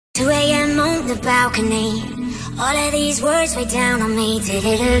2 a.m. on the balcony. All of these words way down on me. Did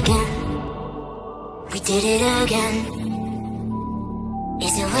it again. We did it again.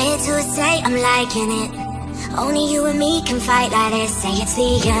 Is it weird to say I'm liking it? Only you and me can fight like this. Say it's the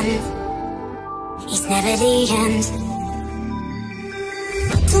end. It's never the end.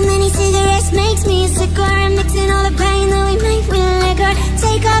 Too many cigarettes makes me a sicker. I'm mixing all the pain that we make with liquor.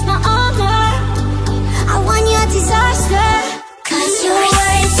 Take off my armor, I want your disaster. Cause your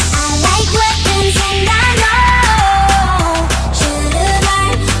words are like weapons and I know. Should've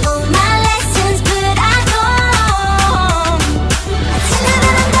learned all my lessons but I don't. I tell you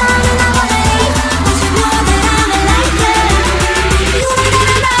that I'm down and I wanna leave, but you know that I'm a lifer. You don't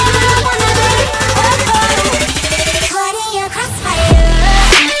even know that I wanna be. Oh, oh. Caught in your crossfire.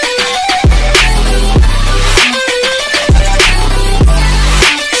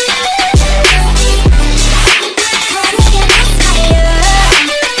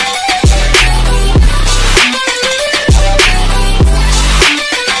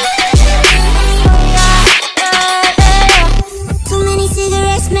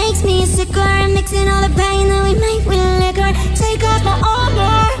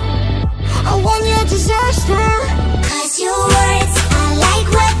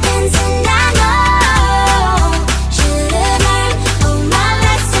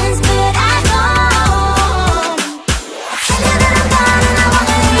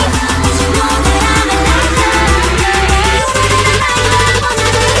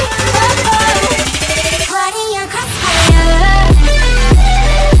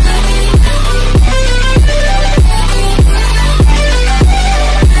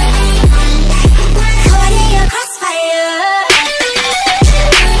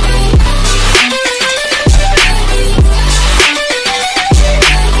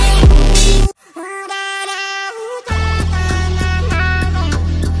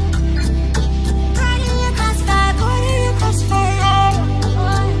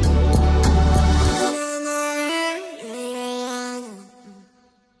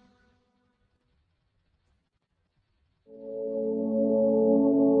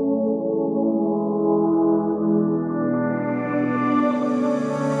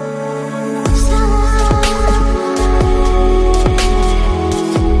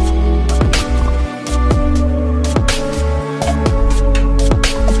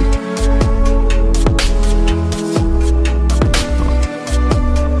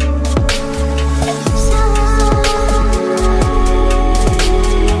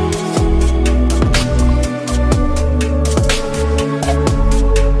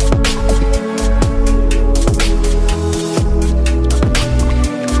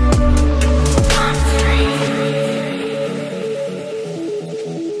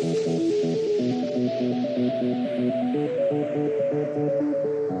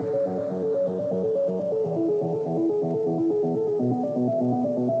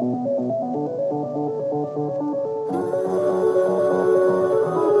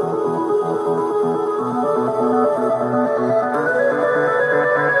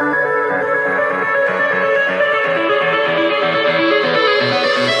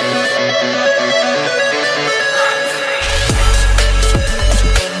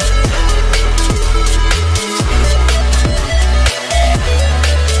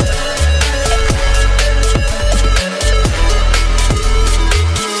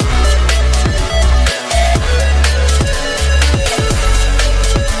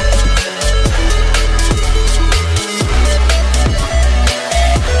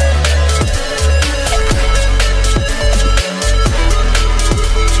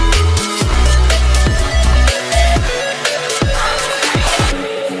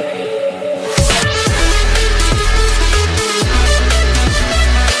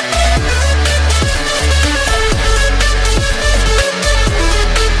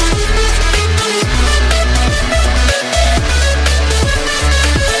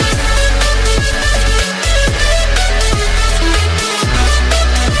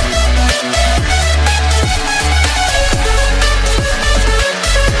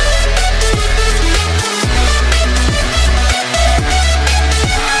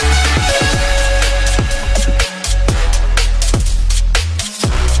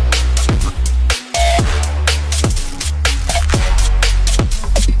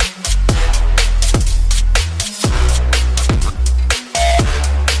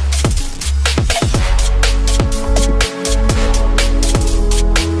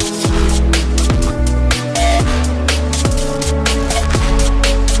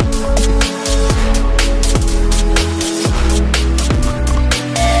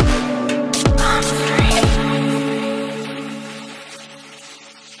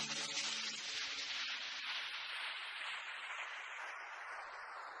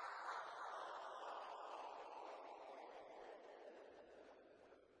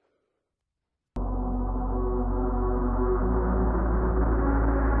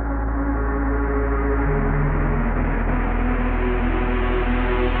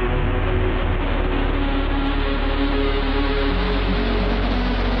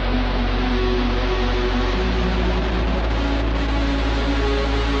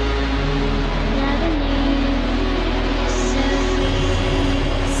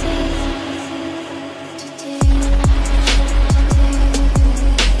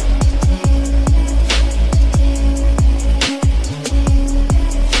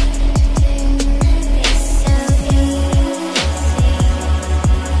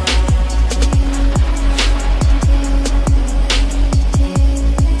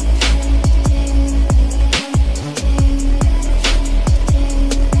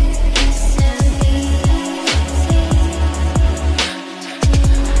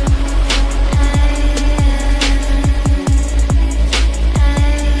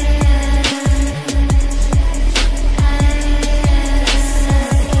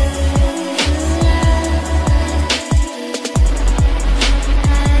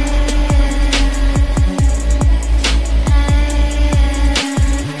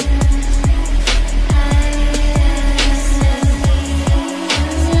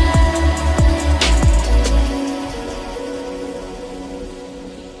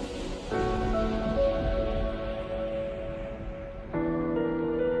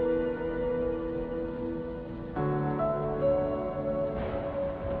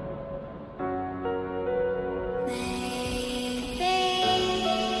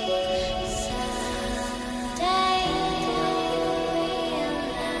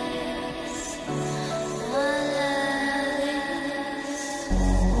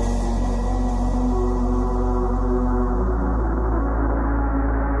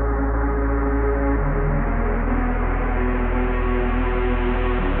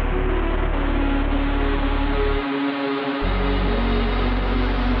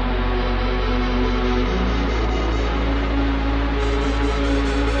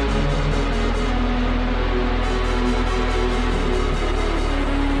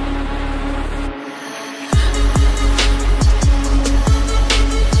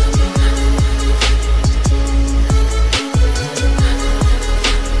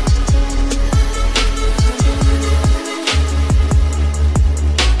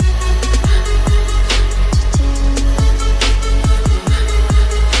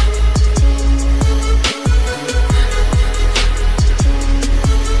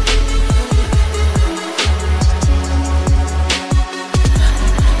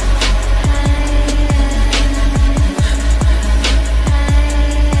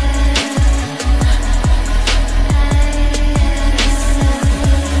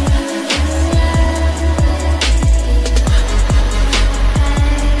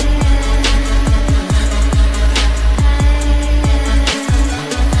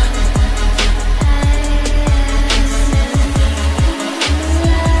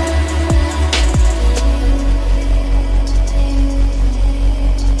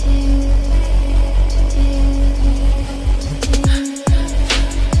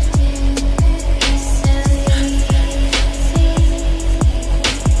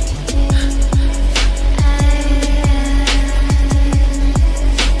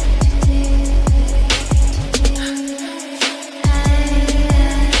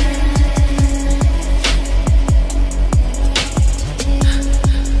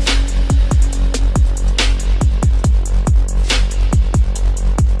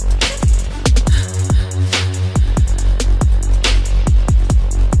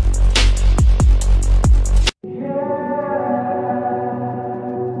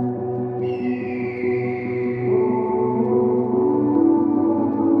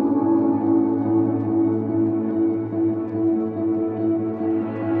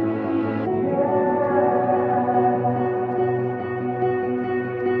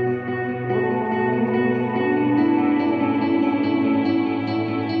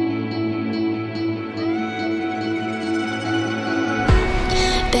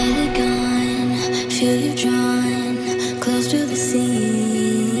 barely gone, feel you drawn close to the sea.